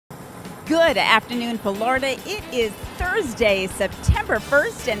Good afternoon, Florida. It is Thursday, September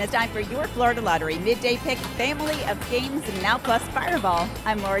 1st, and it's time for your Florida Lottery Midday Pick family of games, now plus Fireball.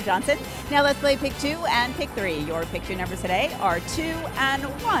 I'm Laura Johnson. Now let's play Pick 2 and Pick 3. Your Pick 2 numbers today are 2 and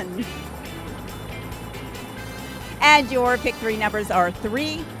 1. And your Pick 3 numbers are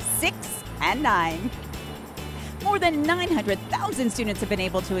 3, 6, and 9. More than 900,000 students have been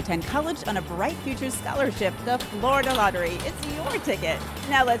able to attend college on a Bright Futures Scholarship. The Florida Lottery. It's your ticket.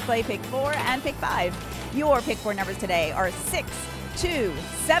 Now let's play Pick 4 and Pick 5. Your Pick 4 numbers today are 6, 2,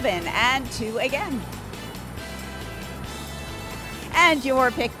 7, and 2 again. And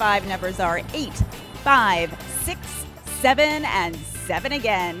your Pick 5 numbers are 8, 5, 6, 7, and 7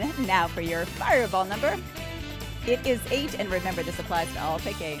 again. Now for your Fireball number. It is 8, and remember this applies to all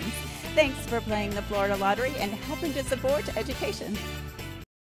Pick games. Thanks for playing the Florida Lottery and helping to support education.